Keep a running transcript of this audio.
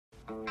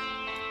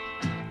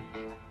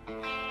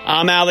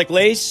I'm Alec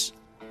Lace.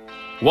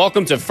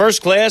 Welcome to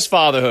First Class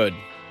Fatherhood.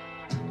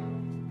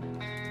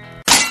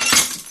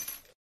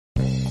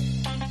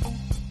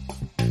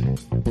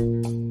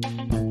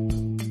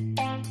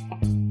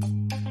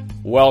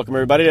 Welcome,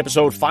 everybody, to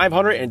episode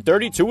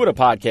 532 of the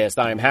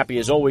podcast. I am happy,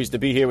 as always, to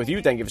be here with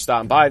you. Thank you for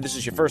stopping by. If this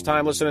is your first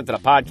time listening to the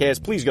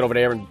podcast, please get over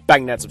there and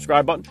bang that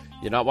subscribe button.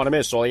 You do not want to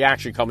miss all the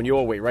action coming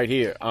your way right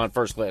here on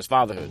First Class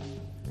Fatherhood.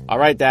 All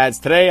right, dads,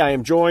 today I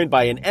am joined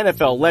by an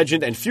NFL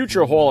legend and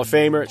future Hall of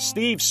Famer,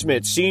 Steve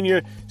Smith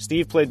Sr.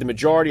 Steve played the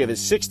majority of his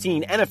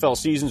 16 NFL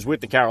seasons with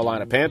the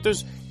Carolina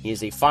Panthers. He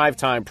is a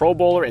 5-time Pro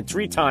Bowler and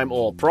 3-time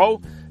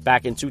All-Pro.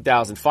 Back in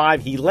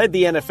 2005, he led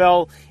the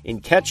NFL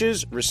in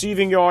catches,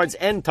 receiving yards,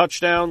 and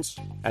touchdowns.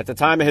 At the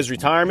time of his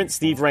retirement,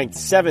 Steve ranked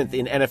 7th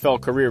in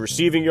NFL career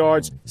receiving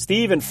yards.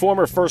 Steve and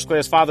former First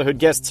Class Fatherhood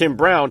guest Tim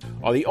Brown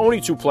are the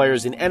only 2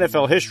 players in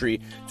NFL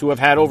history to have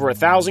had over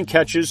 1,000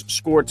 catches,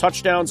 scored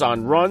touchdowns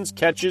on runs,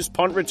 catches,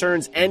 punt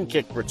returns, and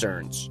kick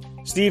returns.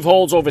 Steve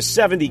holds over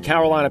 70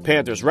 Carolina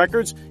Panthers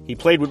records. He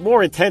played with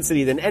more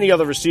intensity than any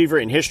other receiver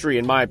in history,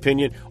 in my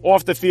opinion.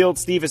 Off the field,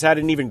 Steve has had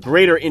an even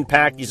greater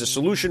impact. He's a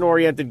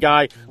solution-oriented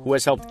guy who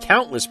has helped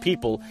countless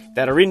people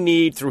that are in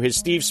need through his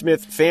Steve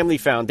Smith Family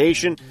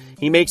Foundation.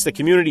 He makes the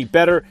community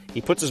better. He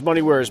puts his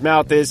money where his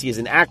mouth is. He is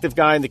an active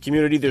guy in the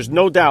community. There's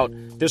no doubt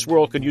this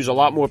world could use a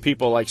lot more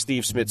people like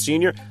Steve Smith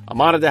Sr. I'm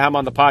honored to have him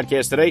on the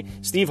podcast today.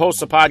 Steve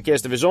hosts a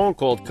podcast of his own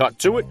called Cut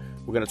To It.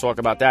 We're going to talk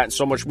about that and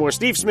so much more.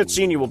 Steve Smith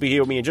Sr. will be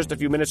here with me in just a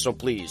few minutes, so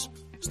please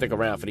stick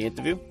around for the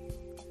interview.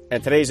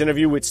 And today's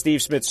interview with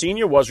Steve Smith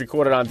Sr. was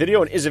recorded on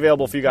video and is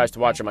available for you guys to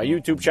watch on my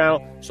YouTube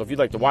channel. So if you'd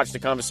like to watch the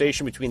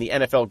conversation between the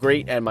NFL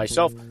great and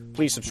myself,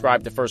 please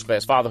subscribe to First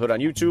Class Fatherhood on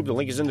YouTube. The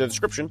link is in the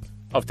description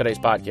of today's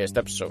podcast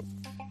episode.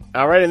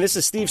 All right, and this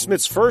is Steve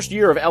Smith's first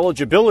year of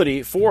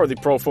eligibility for the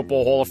Pro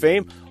Football Hall of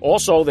Fame.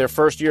 Also, their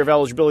first year of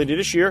eligibility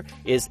this year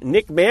is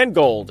Nick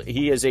Mangold.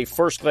 He is a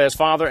first-class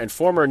father and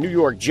former New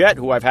York Jet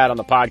who I've had on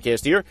the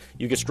podcast here.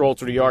 You can scroll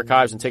through the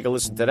archives and take a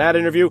listen to that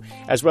interview,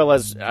 as well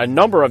as a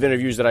number of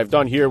interviews that I've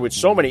done here with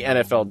so many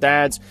NFL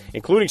dads,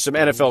 including some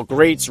NFL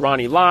greats,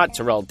 Ronnie Lott,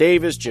 Terrell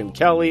Davis, Jim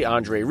Kelly,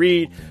 Andre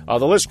Reed.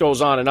 The list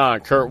goes on and on.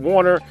 Kurt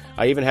Warner.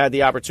 I even had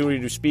the opportunity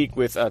to speak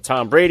with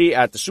Tom Brady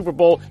at the Super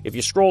Bowl. If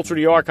you scroll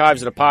through the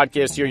archives of the podcast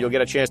here, you'll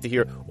get a chance to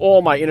hear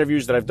all my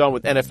interviews that I've done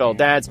with NFL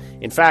dads.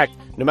 In fact,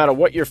 no matter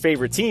what your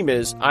favorite team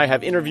is, I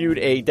have interviewed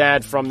a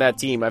dad from that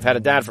team. I've had a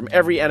dad from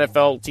every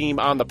NFL team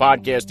on the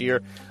podcast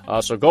here.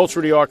 So go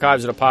through the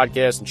archives of the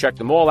podcast and check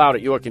them all out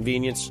at your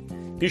convenience.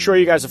 Be sure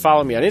you guys to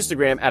follow me on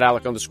Instagram at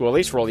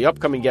Alec_Lace for all the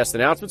upcoming guest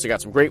announcements. I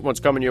got some great ones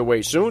coming your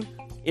way soon.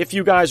 If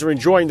you guys are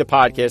enjoying the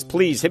podcast,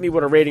 please hit me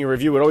with a rating and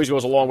review. It always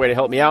goes a long way to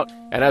help me out.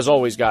 And as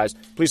always, guys,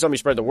 please help me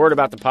spread the word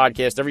about the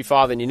podcast. Every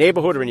father in your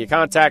neighborhood or in your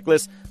contact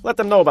list, let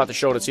them know about the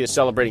show that's here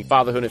celebrating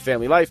fatherhood and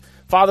family life.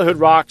 Fatherhood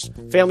rocks,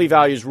 family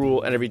values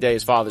rule, and every day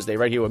is Father's Day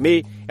right here with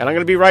me. And I'm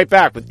going to be right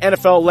back with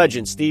NFL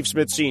legend Steve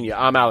Smith Sr.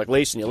 I'm Alec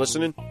Lace, and you're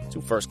listening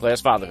to First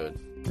Class Fatherhood.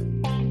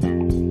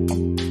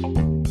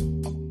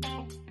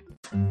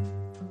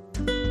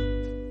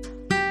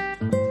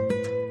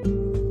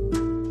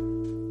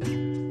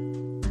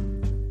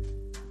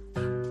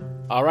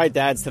 All right,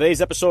 dads,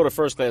 today's episode of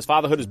First Class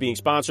Fatherhood is being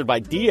sponsored by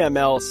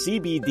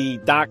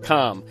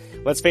DMLCBD.com.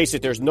 Let's face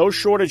it, there's no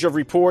shortage of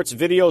reports,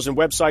 videos, and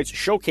websites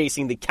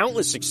showcasing the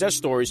countless success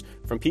stories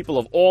from people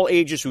of all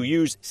ages who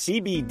use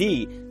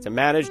CBD to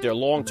manage their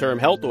long-term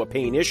health or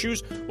pain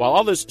issues, while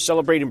others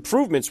celebrate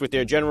improvements with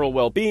their general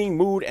well-being,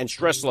 mood, and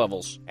stress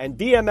levels. And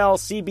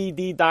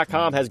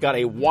DMLCBD.com has got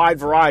a wide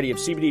variety of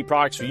CBD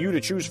products for you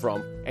to choose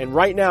from. And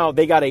right now,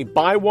 they got a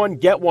buy one,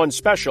 get one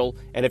special.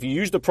 And if you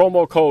use the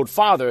promo code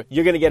FATHER,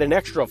 you're going to get an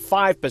extra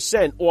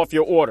 5% off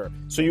your order.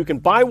 So you can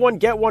buy one,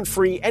 get one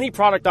free, any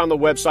product on the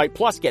website,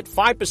 plus get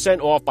 5%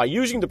 off by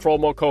using the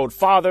promo code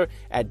FATHER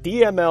at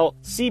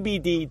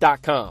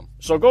DMLCBD.com.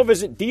 So go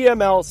visit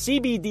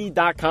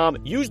DMLCBD.com,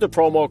 use the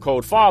promo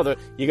code FATHER.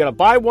 You're going to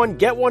buy one,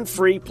 get one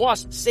free,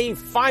 plus save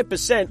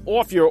 5%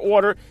 off your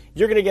order.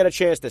 You're going to get a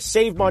chance to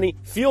save money,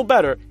 feel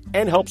better,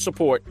 and help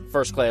support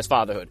First Class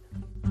Fatherhood.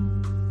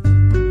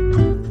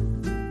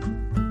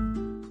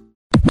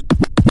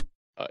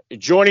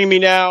 Joining me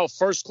now,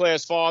 First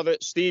Class Father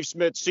Steve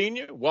Smith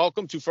Sr.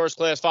 Welcome to First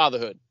Class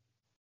Fatherhood.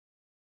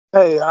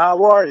 Hey,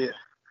 how are you?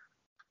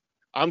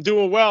 I'm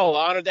doing well.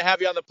 Honored to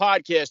have you on the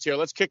podcast here.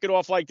 Let's kick it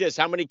off like this.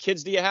 How many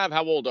kids do you have?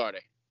 How old are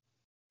they?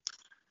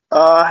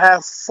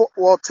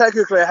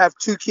 Technically I have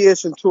 2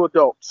 kids and 2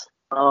 adults.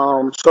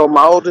 So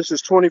my oldest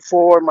is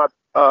 24, my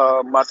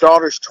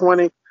daughter's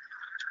 20,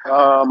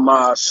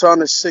 my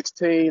son is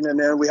 16, and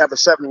then we have a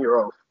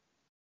 7-year-old.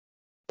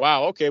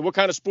 Wow, okay. What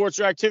kind of sports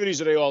or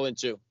activities are they all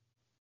into?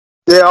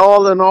 They're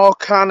all in all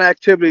kind of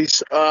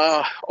activities.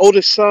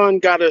 Oldest son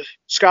got a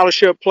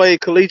scholarship, played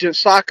collegiate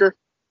soccer.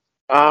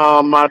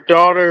 My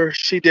daughter,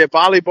 she did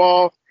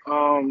volleyball.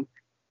 And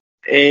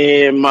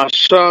my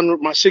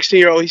son, my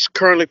 16-year-old, he's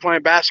currently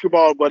playing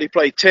basketball, but he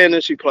played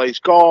tennis, he plays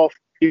golf,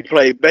 he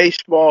played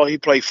baseball, he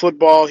played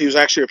football. He was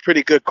actually a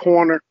pretty good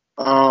corner.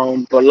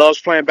 but loves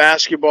playing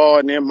basketball.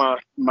 And then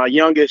my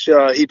youngest,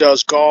 he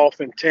does golf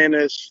and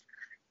tennis,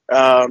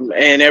 and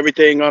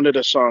everything under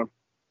the sun.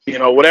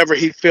 Whatever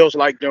he feels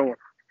like doing.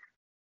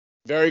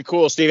 Very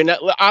cool, Steven. Now,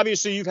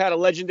 obviously, you've had a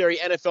legendary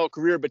NFL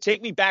career, but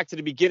take me back to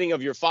the beginning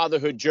of your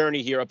fatherhood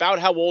journey here. About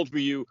how old were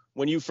you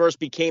when you first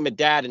became a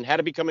dad, and how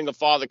did becoming a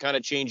father kind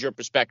of change your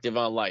perspective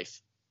on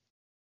life?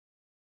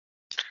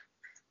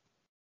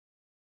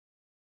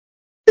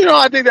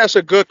 I think that's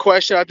a good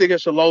question. I think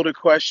it's a loaded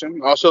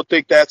question. I also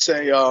think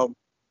I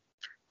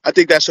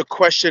think that's a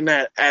question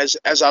that, as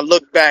I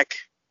look back,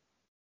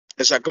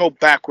 as I go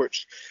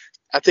backwards,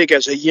 I think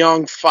as a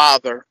young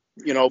father,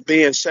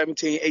 being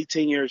 17,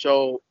 18 years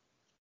old,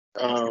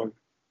 um,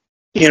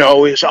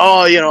 it's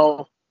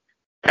all,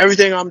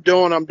 everything I'm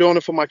doing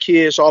it for my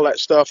kids, all that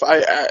stuff.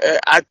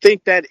 I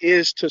think that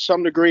is to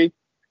some degree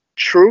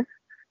true,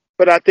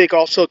 but I think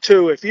also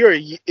too, if you're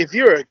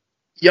a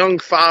young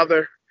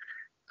father,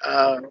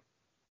 uh,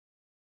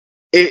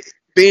 it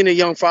being a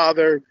young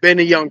father, being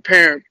a young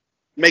parent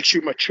makes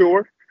you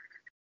mature,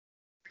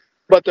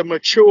 but the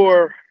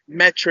mature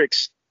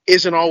metrics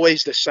isn't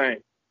always the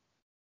same.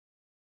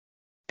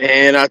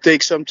 And I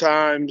think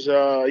sometimes,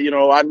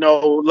 I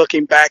know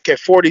looking back at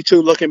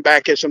 42, looking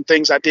back at some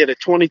things I did at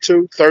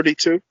 22,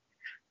 32,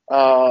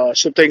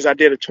 some things I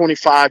did at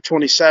 25,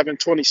 27,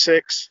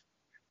 26.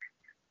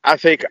 I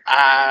think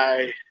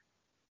I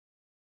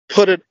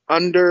put it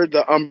under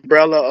the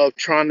umbrella of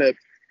trying to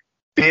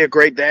be a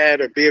great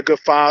dad or be a good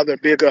father,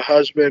 be a good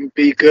husband,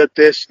 be good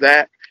this,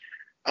 that.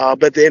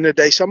 But at the end of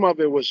the day, some of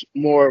it was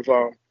more of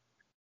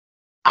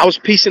I was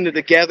piecing it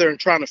together and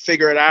trying to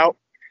figure it out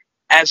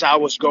as I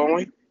was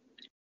going.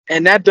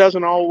 And that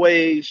doesn't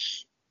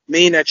always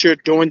mean that you're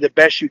doing the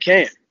best you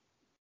can,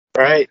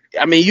 right?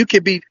 I mean, you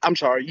can be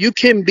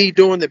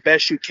doing the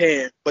best you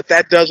can, but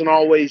that doesn't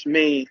always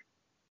mean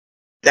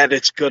that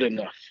it's good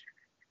enough.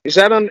 Is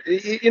that,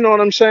 you know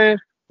what I'm saying?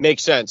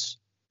 Makes sense.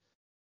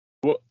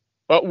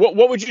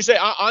 What would you say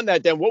on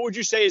that then? What would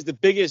you say is the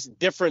biggest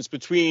difference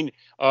between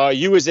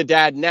you as a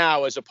dad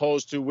now as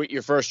opposed to with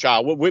your first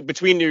child?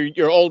 Between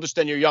your oldest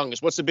and your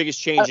youngest, what's the biggest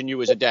change in you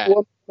as a dad?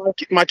 Well,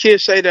 my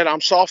kids say that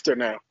I'm softer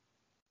now,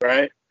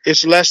 right?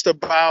 It's less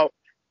about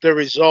the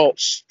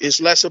results.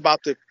 It's less about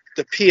the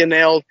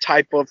P&L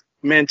type of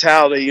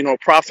mentality,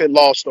 profit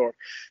loss or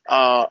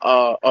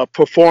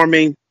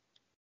performing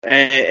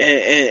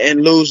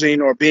and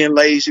losing or being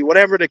lazy,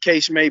 whatever the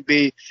case may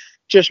be.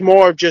 Just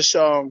more of just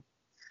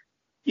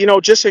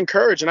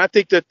encourage. And I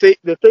think that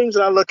the things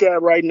that I look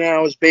at right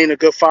now as being a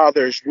good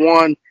father is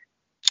one,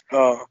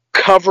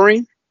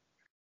 covering,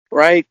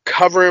 right?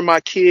 Covering my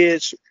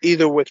kids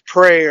either with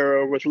prayer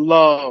or with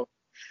love.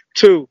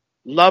 Two,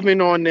 loving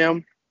on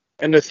them.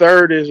 And the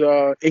third is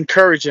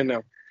encouraging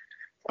them.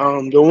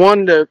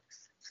 The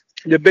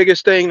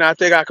biggest thing I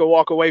think I could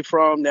walk away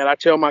from that I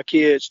tell my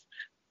kids,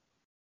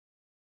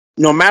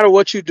 no matter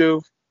what you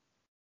do,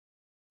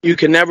 you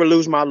can never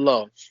lose my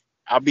love.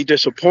 I'll be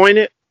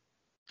disappointed.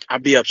 I'll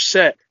be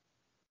upset.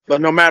 But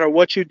no matter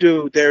what you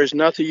do, there is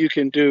nothing you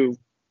can do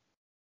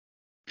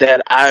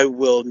that I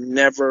will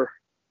never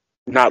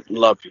not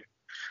love you.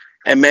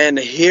 And man,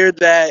 to hear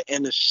that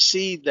and to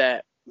see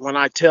that when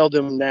I tell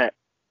them that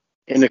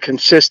in a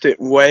consistent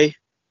way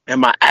and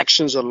my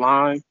actions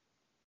align,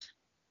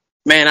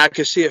 man, I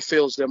can see it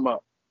fills them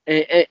up.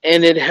 And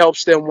it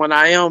helps them when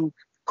I am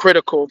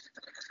critical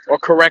or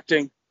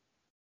correcting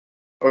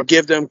or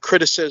give them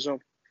criticism.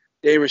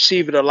 They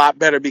receive it a lot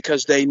better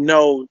because they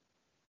know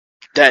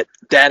that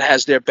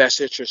has their best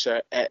interest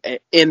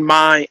in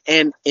mind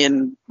and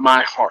in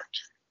my heart.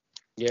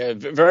 Yeah,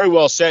 very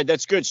well said.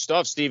 That's good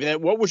stuff, Stephen.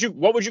 And what would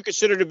you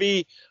consider to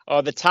be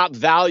the top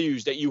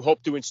values that you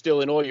hope to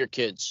instill in all your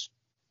kids?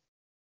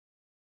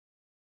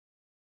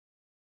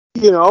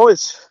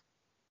 It's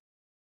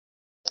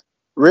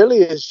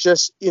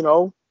just,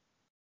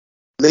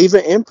 leave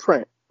an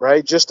imprint,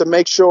 right? Just to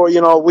make sure,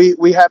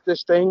 we have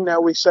this thing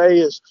that we say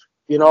is,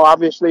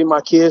 obviously my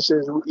kids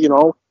is,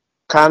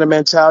 kind of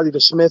mentality, the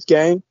Smith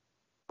gang,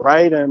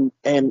 right? And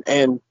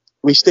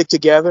we stick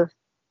together,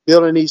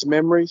 building these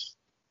memories.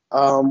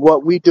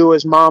 What we do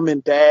as mom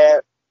and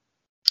dad,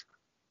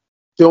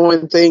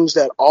 doing things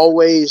that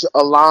always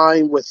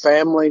align with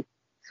family.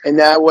 And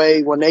that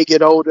way, when they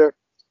get older,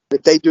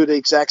 that they do the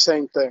exact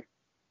same thing,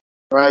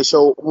 right?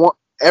 So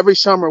every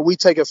summer we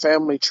take a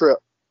family trip,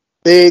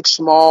 big,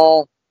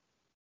 small,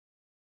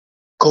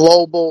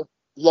 global,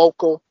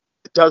 local,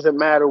 it doesn't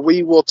matter.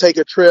 We will take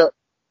a trip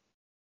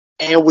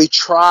and we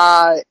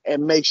try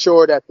and make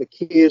sure that the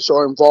kids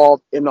are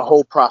involved in the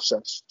whole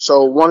process.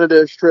 So one of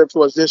the trips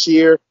was this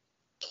year,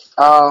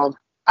 out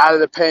of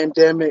the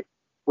pandemic,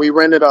 we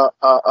rented a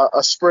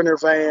Sprinter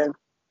van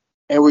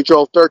and we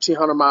drove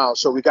 1,300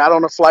 miles. So we got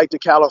on a flight to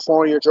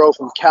California, drove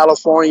from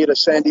California to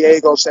San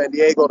Diego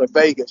to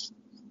Vegas,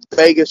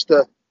 Vegas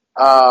to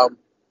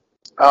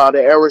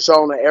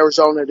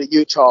Arizona to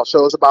Utah. So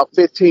it was about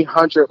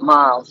 1,500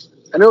 miles,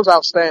 and it was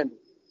outstanding.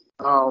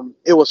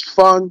 It was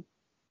fun.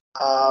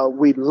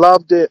 We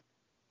loved it.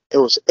 It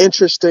was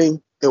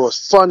interesting. It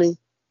was funny.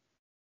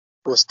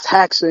 It was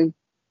taxing.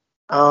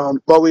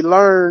 But we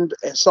learned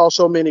and saw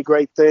so many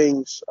great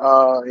things.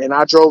 And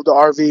I drove the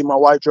RV. My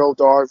wife drove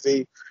the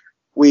RV.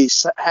 We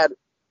had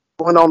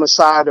went on the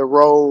side of the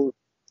road,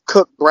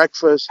 cooked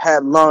breakfast,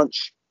 had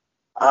lunch.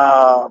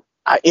 I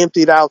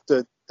emptied out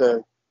the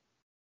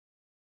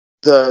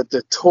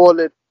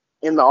toilet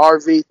in the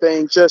RV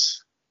thing,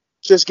 just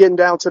getting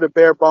down to the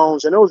bare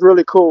bones, and it was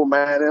really cool,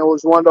 man. It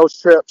was one of those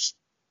trips.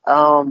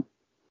 Um,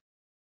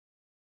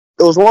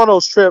 it was one of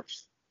those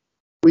trips.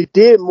 We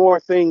did more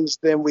things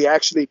than we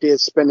actually did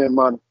spending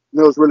money.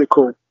 It was really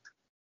cool.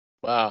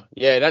 Wow.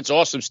 Yeah, that's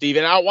awesome, Steve.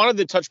 And I wanted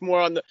to touch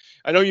more on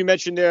I know you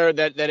mentioned there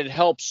that it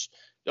helps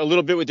a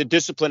little bit with the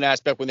discipline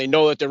aspect when they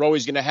know that they're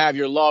always going to have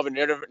your love and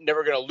they're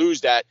never going to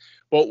lose that.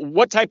 But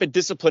what type of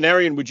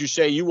disciplinarian would you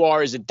say you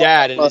are as a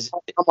dad? And I'm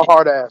a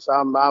hard ass.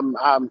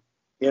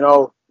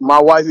 My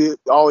wife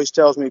always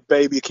tells me,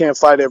 babe, you can't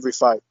fight every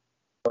fight,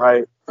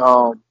 right?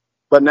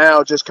 But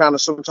now just kind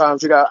of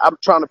sometimes I'm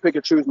trying to pick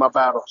and choose my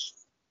battles,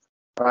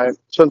 right?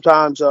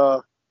 Sometimes,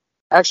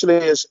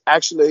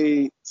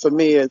 actually for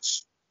me,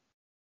 it's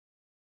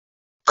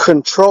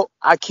control.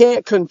 I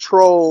can't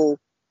control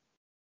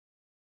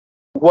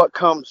what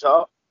comes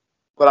up,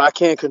 but I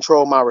can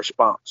control my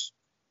response.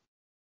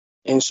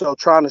 And so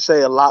trying to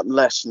say a lot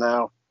less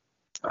now.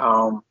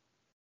 And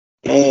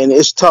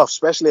it's tough,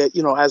 especially,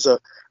 as a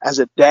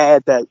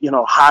dad that,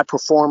 high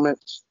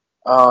performance,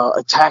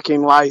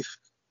 attacking life.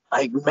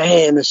 Like,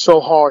 man, it's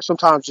so hard.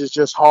 Sometimes it's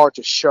just hard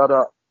to shut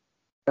up,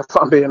 if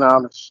I'm being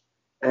honest,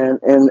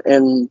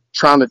 and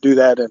trying to do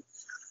that. And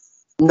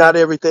not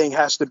everything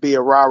has to be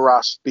a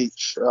rah-rah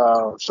speech.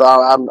 So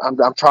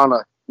I'm trying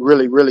to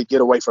really, really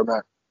get away from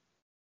that.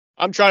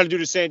 I'm trying to do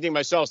the same thing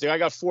myself, Steve. I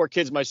got 4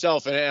 kids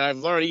myself, and I've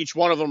learned each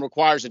one of them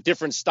requires a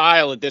different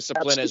style of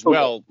discipline as Absolutely.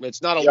 well.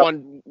 It's not a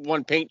Yep.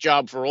 one paint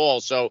job for all.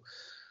 So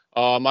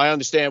I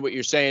understand what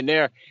you're saying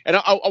there. And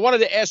I wanted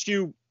to ask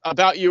you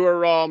about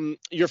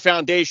your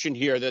foundation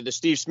here, the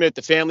Steve Smith,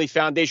 the Family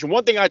Foundation.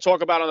 One thing I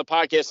talk about on the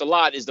podcast a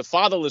lot is the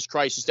fatherless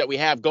crisis that we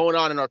have going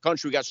on in our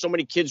country. We got so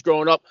many kids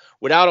growing up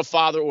without a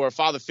father or a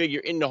father figure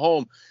in the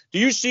home. Do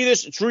you see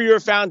this through your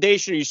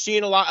foundation? Are you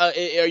seeing a lot?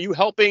 Are you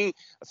helping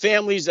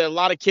families, a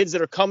lot of kids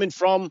that are coming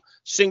from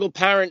single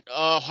parent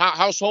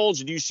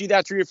households? Do you see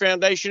that through your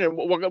foundation? And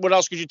what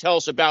else could you tell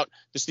us about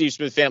the Steve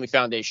Smith Family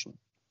Foundation?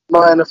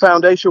 And the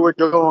foundation we're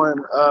doing,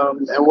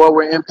 and what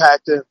we're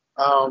impacting,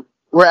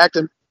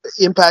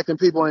 impacting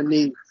people in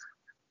need.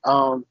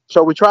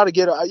 So we try to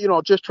get,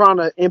 just trying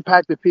to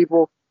impact the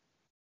people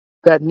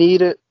that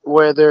need it,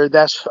 whether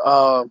that's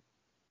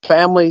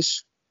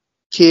families,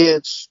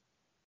 kids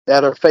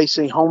that are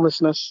facing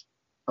homelessness,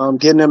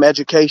 getting them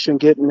education,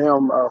 getting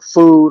them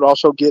food,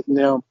 also getting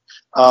them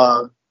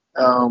uh,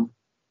 um,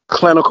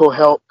 clinical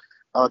help,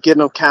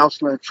 getting them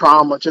counseling,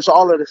 trauma, just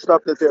all of the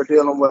stuff that they're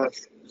dealing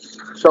with.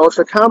 So it's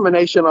a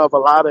combination of a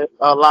lot of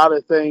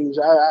things.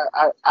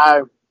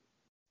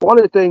 One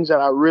of the things that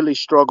I really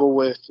struggle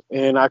with,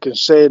 and I can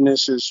say in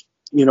this is,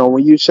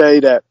 when you say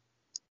that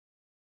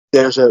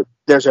there's a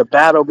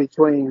battle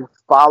between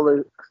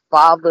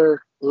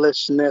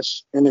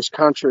fatherlessness in this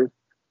country,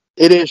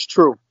 it is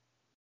true.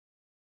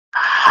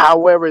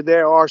 However,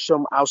 there are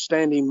some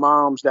outstanding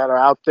moms that are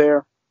out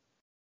there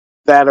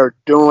that are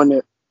doing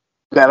it,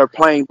 that are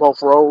playing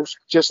both roles,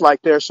 just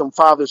like there's some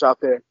fathers out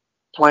there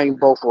playing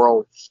both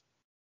roles.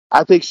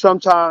 I think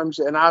sometimes,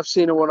 and I've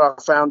seen it with our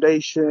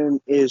foundation,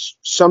 is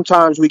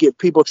sometimes we get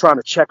people trying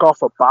to check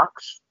off a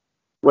box,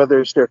 whether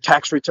it's their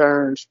tax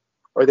returns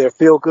or their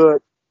feel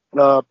good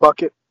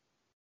bucket.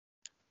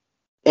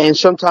 And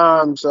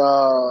sometimes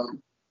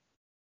you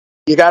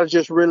got to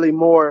just really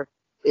more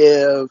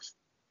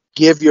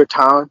give your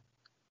time.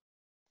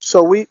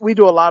 So we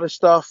do a lot of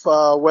stuff,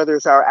 whether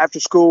it's our after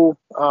school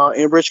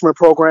enrichment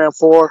program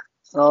for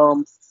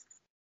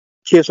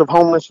kids of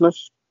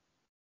homelessness.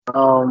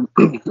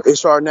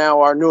 It's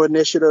our new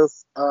initiative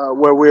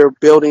where we're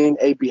building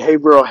a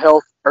behavioral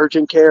health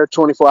urgent care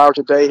 24 hours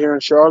a day here in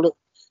Charlotte.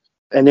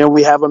 And then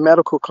we have a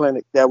medical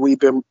clinic that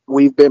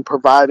we've been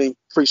providing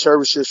free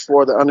services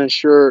for the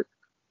uninsured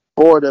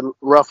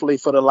roughly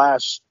for the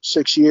last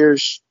 6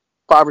 years,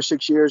 5 or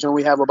 6 years. And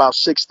we have about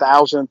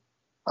 6,000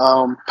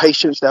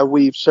 patients that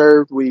we've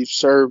served. We've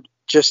served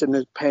just in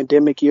the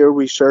pandemic year,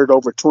 we served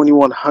over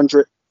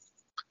 2,100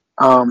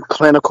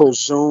 clinical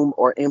Zoom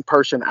or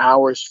in-person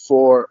hours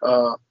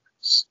for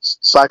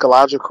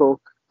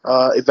psychological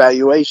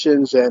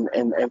evaluations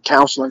and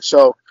counseling.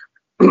 So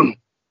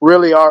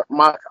really our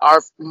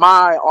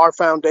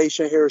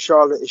foundation here in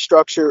Charlotte is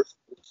structured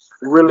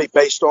really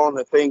based on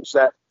the things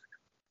that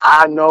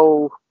I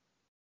know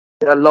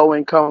that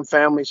low-income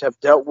families have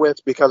dealt with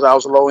because I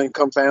was a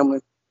low-income family,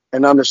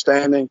 and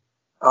understanding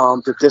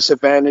the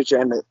disadvantage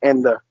and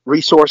the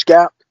resource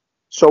gap.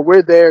 So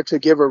we're there to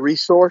give a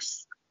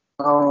resource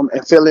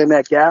and fill in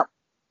that gap.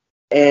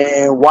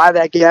 And why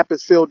that gap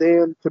is filled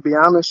in, to be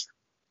honest,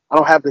 I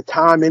don't have the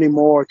time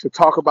anymore to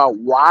talk about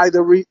why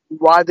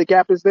the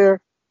gap is there.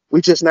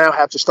 We just now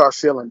have to start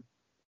filling.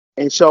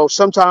 And so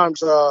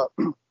sometimes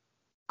I'm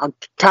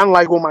kind of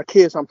like with my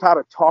kids. I'm tired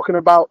of talking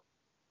about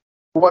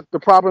what the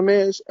problem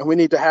is, and we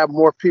need to have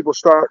more people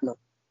starting to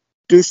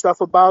do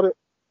stuff about it.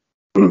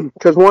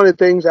 Because one of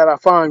the things that I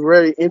find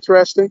really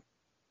interesting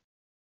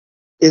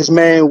is,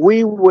 man,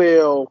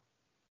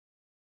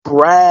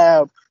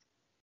 grab,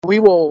 we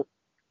will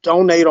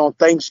donate on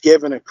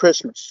Thanksgiving and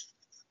Christmas.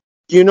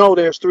 You know,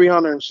 there's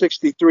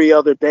 363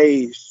 other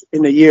days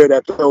in the year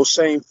that those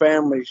same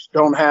families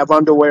don't have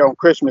underwear on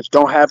Christmas,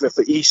 don't have it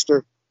for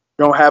Easter,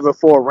 don't have it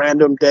for a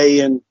random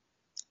day in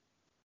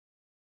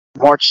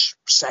March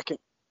 2nd,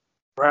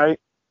 right?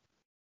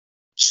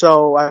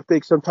 So I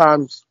think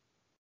sometimes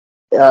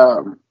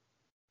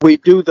we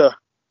do the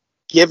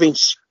giving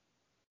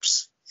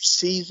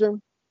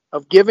season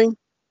of giving,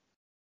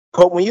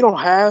 but when you don't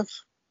have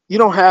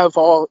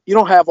all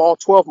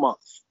 12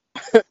 months,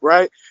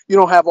 right? You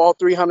don't have all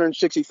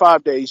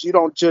 365 days. You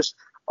don't just,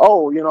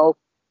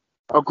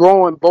 a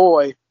growing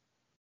boy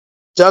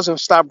doesn't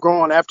stop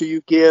growing after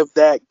you give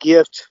that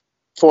gift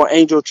for an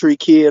Angel Tree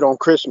kid on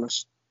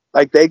Christmas.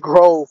 Like, they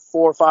grow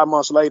 4 or 5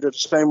 months later the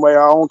same way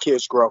our own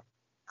kids grow.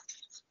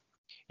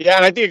 Yeah,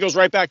 and I think it goes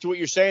right back to what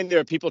you're saying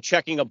there, people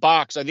checking a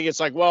box. I think it's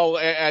like, well,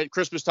 at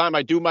Christmas time,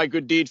 I do my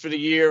good deed for the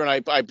year, and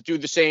I do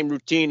the same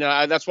routine.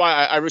 That's why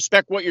I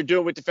respect what you're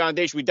doing with the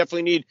foundation. We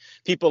definitely need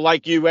people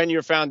like you and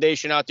your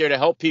foundation out there to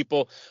help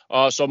people.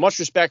 So much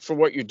respect for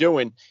what you're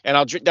doing. And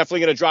I'll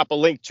definitely going to drop a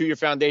link to your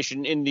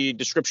foundation in the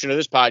description of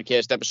this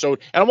podcast episode.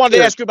 And I wanted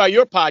to ask you about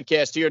your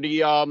podcast here,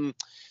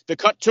 the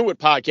Cut to It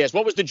podcast.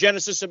 What was the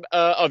genesis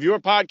of your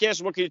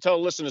podcast? What can you tell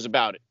the listeners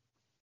about it?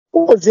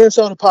 Well, Genesis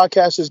of the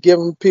podcast is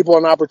giving people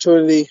an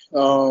opportunity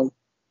to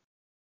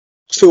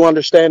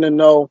understand and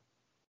know,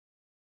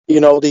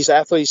 these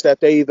athletes that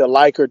they either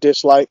like or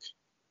dislike.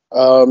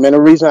 And the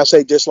reason I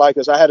say dislike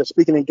is I had a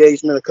speaking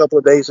engagement a couple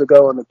of days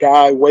ago, and the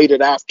guy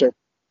waited after,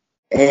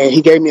 and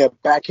he gave me a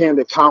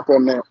backhanded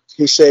compliment.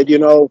 He said,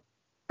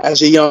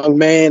 as a young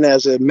man,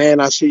 as a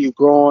man, I see you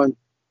growing.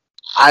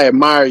 I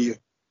admire you,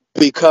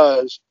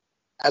 because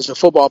as a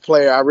football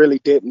player, I really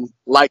didn't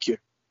like you.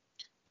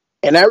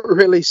 And that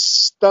really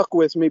stuck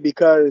with me,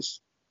 because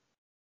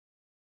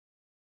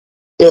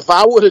if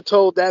I would have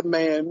told that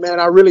man,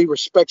 I really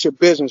respect your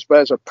business, but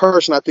as a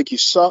person, I think you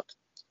suck,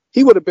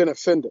 he would have been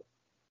offended.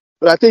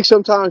 But I think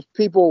sometimes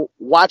people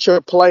watch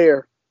a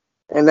player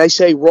and they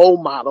say role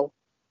model.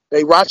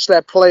 They watch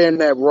that player in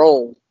that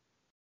role,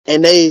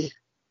 and they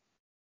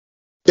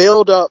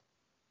build up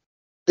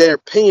their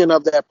opinion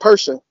of that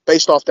person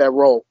based off that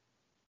role.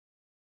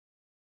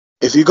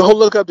 If you go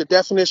look up the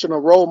definition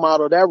of role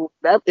model,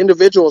 that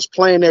individual is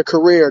playing their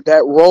career,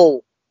 that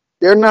role.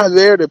 They're not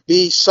there to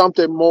be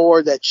something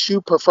more that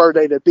you prefer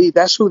they to be.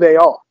 That's who they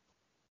are.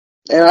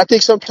 And I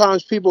think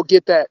sometimes people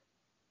get that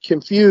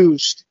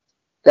confused,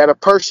 that a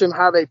person,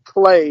 how they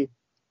play,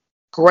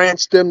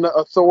 grants them the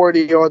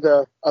authority or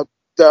the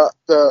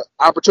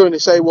opportunity to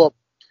say, well,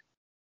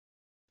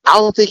 I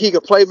don't think he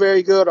could play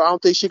very good, or I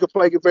don't think she could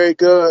play very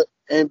good,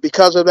 and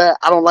because of that,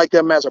 I don't like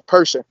them as a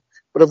person.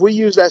 But if we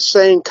use that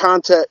same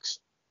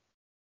context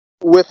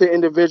with the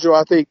individual,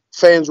 I think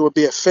fans would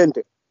be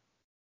offended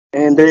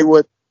and they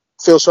would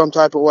feel some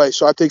type of way.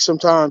 So I think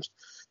sometimes,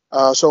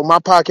 so my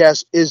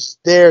podcast is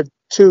there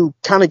to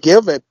kind of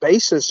give a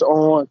basis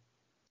on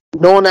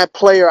knowing that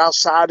player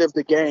outside of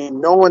the game,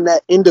 knowing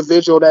that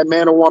individual, that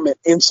man or woman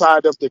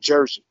inside of the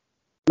jersey,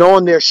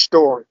 knowing their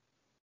story,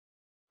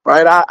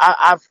 right?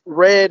 I've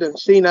read and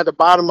seen at the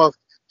bottom of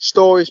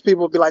stories,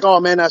 people be like, oh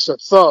man, that's a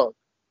thug.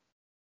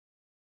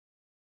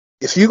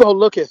 If you go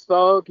look at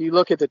thug, you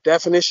look at the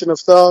definition of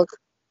thug,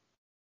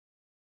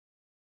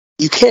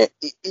 you can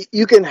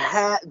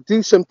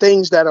do some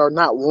things that are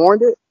not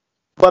warranted,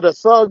 but a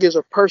thug is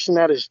a person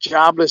that is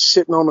jobless,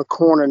 sitting on the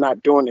corner,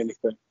 not doing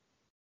anything.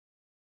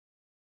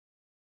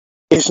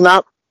 It's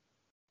not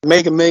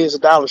making millions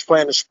of dollars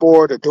playing a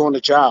sport or doing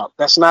a job.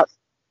 That's not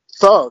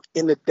thug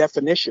in the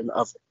definition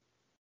of it.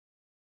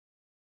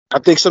 I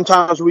think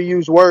sometimes we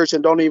use words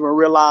and don't even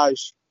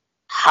realize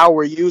how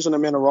we're using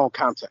them in the wrong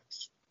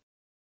context.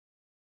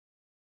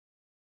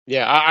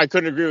 Yeah, I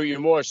couldn't agree with you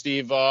more,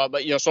 Steve.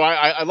 But so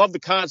I love the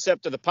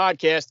concept of the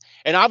podcast,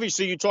 and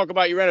obviously you talk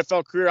about your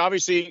NFL career.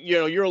 Obviously,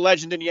 you're a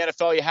legend in the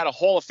NFL. You had a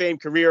Hall of Fame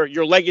career.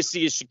 Your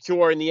legacy is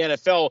secure in the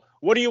NFL.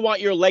 What do you want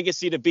your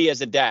legacy to be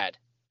as a dad?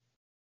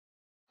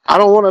 I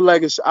don't want a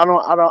legacy. I don't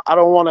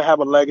want to have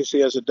a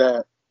legacy as a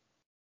dad.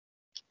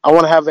 I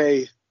want to have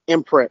a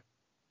imprint,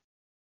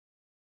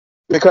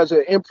 because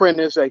an imprint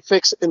is a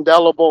fixed,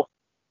 indelible,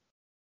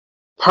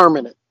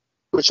 permanent,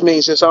 which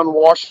means it's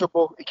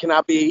unwashable. It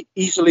cannot be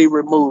easily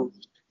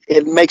removed.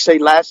 It makes a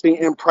lasting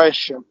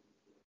impression,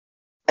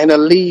 and it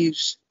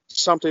leaves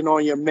something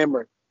on your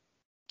memory.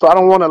 So I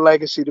don't want a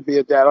legacy to be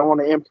a dad. I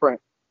want an imprint.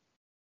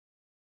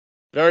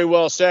 Very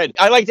well said.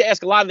 I like to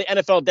ask a lot of the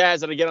NFL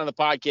dads that I get on the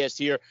podcast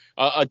here.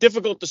 A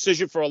difficult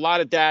decision for a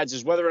lot of dads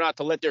is whether or not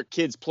to let their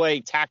kids play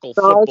tackle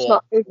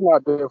football. It's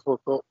not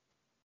difficult.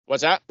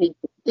 What's that?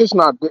 It's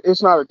not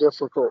a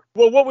difficult.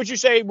 Well, what would you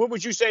say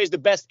is the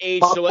best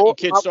age to let your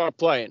kids start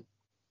playing?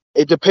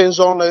 It depends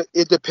on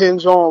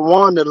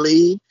one, the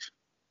league.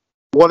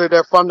 What are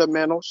their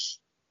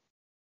fundamentals?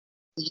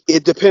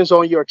 it depends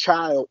on your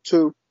child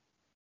too,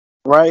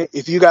 right?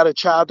 If you got a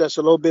child that's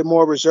a little bit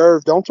more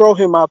reserved, don't throw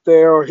him out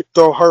there or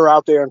throw her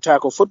out there and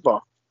tackle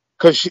football,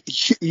 because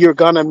you're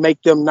gonna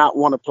make them not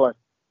want to play.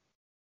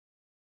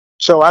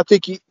 So I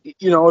think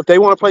if they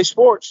want to play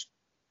sports,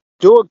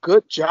 do a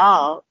good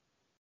job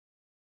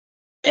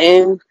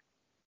and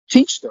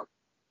teach them,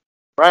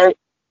 right?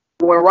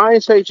 When Ryan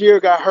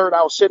Shazier got hurt,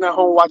 I was sitting at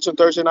home watching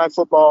Thursday Night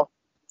Football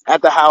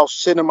at the house,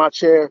 sitting in my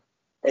chair,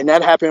 and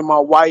that happened.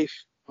 My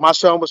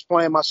son was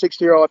playing. My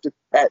 6-year-old,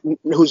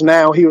 who's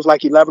now, he was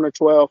like 11 or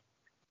 12.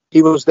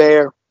 He was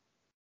there,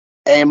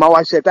 and my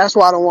wife said, "That's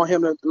why I don't want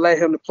him to let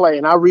him to play."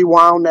 And I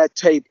rewound that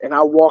tape and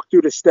I walked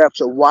through the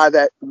steps of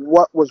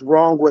what was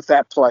wrong with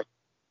that play.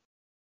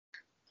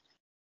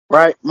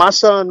 Right, my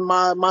son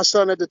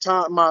at the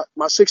time, my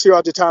 6-year-old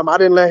at the time, I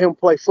didn't let him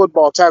play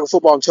tackle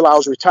football until I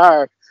was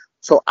retired,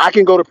 so I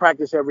can go to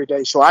practice every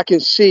day, so I can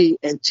see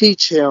and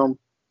teach him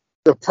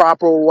the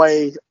proper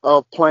way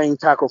of playing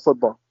tackle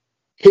football.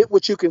 Hit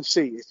what you can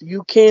see. If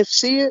you can't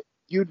see it,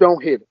 you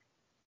don't hit it.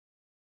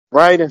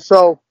 Right, and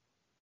so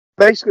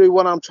basically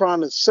what I'm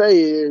trying to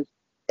say is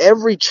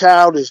every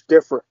child is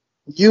different.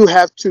 You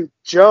have to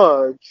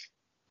judge,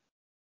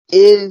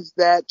 is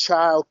that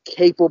child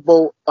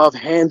capable of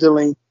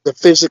handling the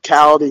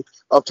physicality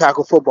of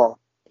tackle football?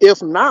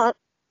 If not,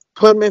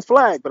 put them in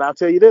flag. But I'll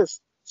tell you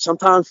this,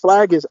 sometimes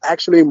flag is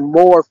actually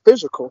more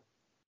physical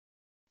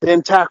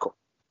than tackle.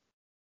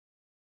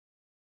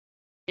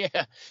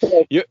 Yeah,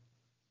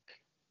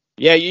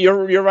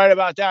 you're right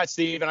about that,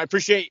 Steve. And I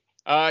appreciate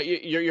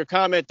your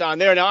comment on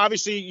there. Now,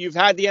 obviously, you've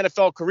had the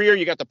NFL career,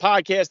 you got the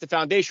podcast, the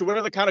foundation. What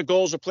other kind of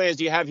goals or plans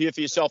do you have here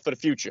for yourself for the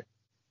future?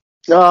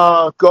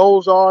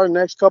 Goals are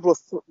next couple of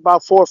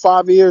about 4 or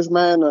 5 years,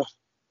 man,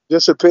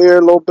 disappear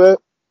a little bit,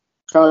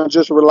 kind of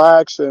just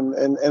relax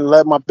and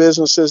let my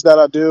businesses that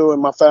I do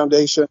and my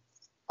foundation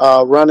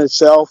run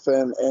itself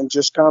and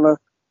just kind of,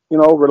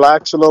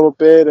 relax a little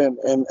bit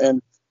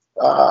and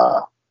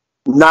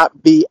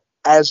not be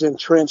as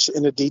entrenched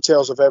in the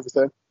details of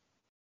everything.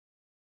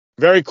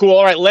 Very cool.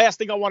 All right, last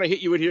thing I want to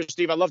hit you with here,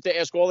 Steve. I'd love to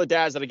ask all the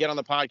dads that I get on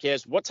the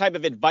podcast, what type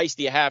of advice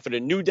do you have for the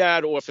new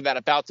dad or for that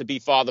about-to-be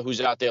father who's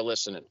out there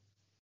listening?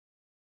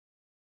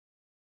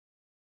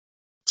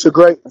 It's a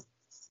great one.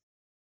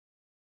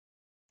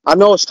 I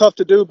know it's tough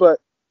to do, but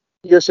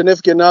your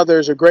significant other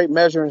is a great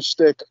measuring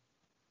stick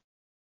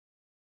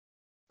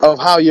of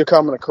how you're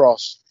coming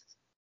across,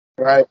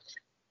 right?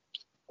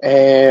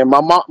 And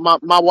my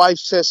wife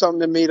said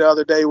something to me the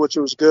other day, which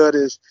was good,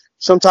 is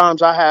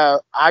sometimes I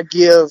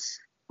give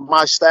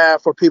my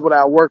staff or people that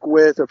I work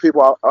with or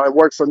people that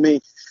work for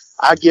me,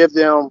 I give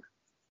them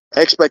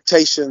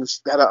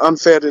expectations that are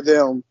unfair to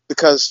them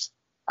because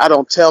I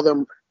don't tell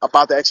them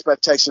about the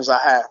expectations I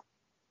have.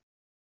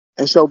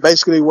 And so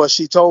basically what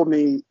she told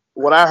me,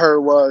 what I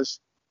heard was,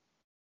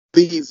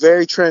 be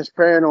very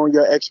transparent on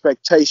your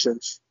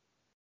expectations,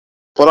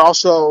 but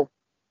also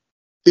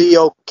be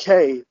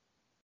okay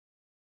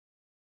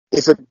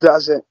if it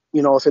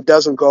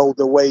doesn't go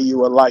the way you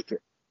would like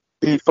it.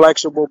 Be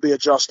flexible, be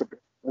adjustable.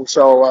 And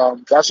so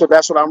that's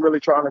what I'm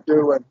really trying to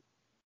do.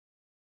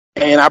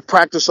 And I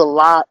practice a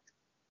lot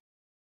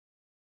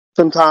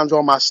sometimes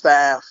on my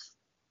staff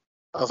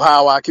of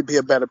how I could be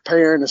a better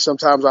parent, and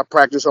sometimes I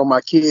practice on my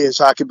kids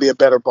how I could be a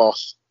better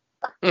boss.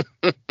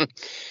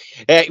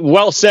 Hey,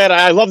 well said.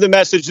 I love the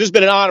message. This has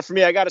been an honor for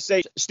me. I got to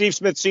say, Steve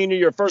Smith Sr.,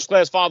 you're a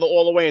first-class father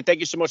all the way, and thank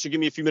you so much for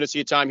giving me a few minutes of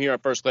your time here on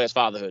First Class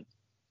Fatherhood.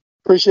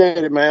 Appreciate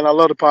it, man. I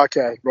love the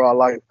podcast, bro. I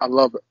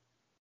love it.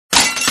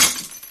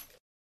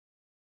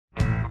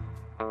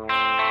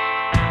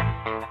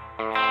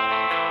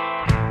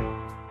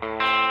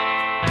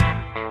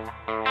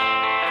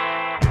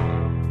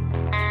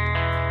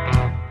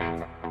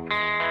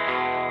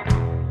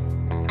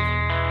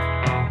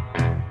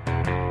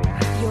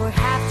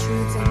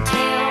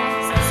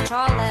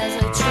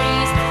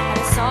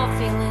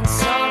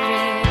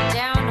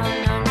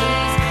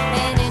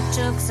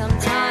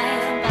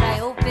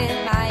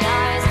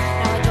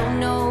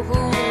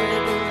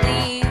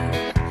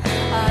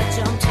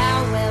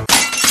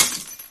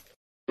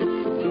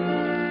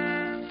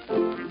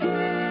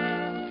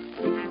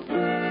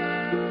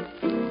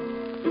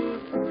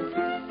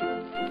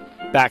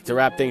 Back to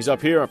wrap things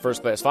up here on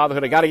First Class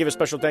Fatherhood. I got to give a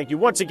special thank you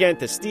once again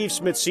to Steve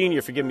Smith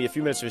Sr. for giving me a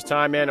few minutes of his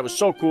time, man. It was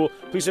so cool.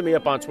 Please hit me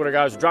up on Twitter,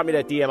 guys. Drop me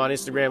that DM on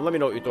Instagram. Let me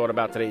know what you thought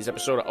about today's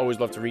episode. I always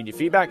love to read your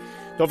feedback.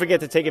 Don't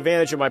forget to take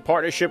advantage of my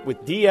partnership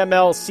with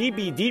DML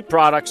CBD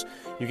products.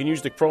 You can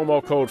use the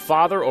promo code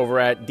FATHER over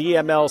at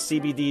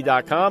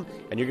DMLCBD.com,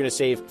 and you're going to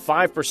save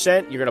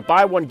 5%. You're going to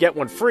buy one, get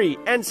one free,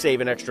 and save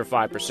an extra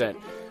 5%.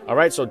 All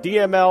right, so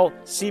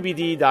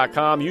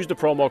DMLCBD.com. Use the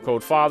promo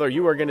code FATHER.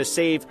 You are going to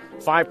save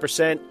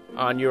 5%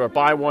 on your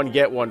buy one,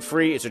 get one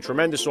free. It's a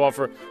tremendous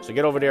offer, so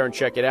get over there and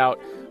check it out.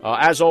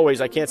 As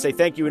always, I can't say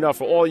thank you enough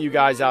for all you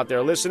guys out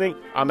there listening.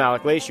 I'm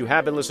Alec Lace. You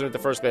have been listening to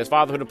First Class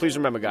Fatherhood. And please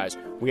remember, guys,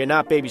 we are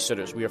not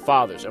babysitters. We are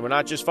fathers. And we're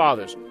not just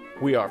fathers.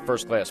 We are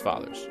first-class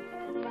fathers.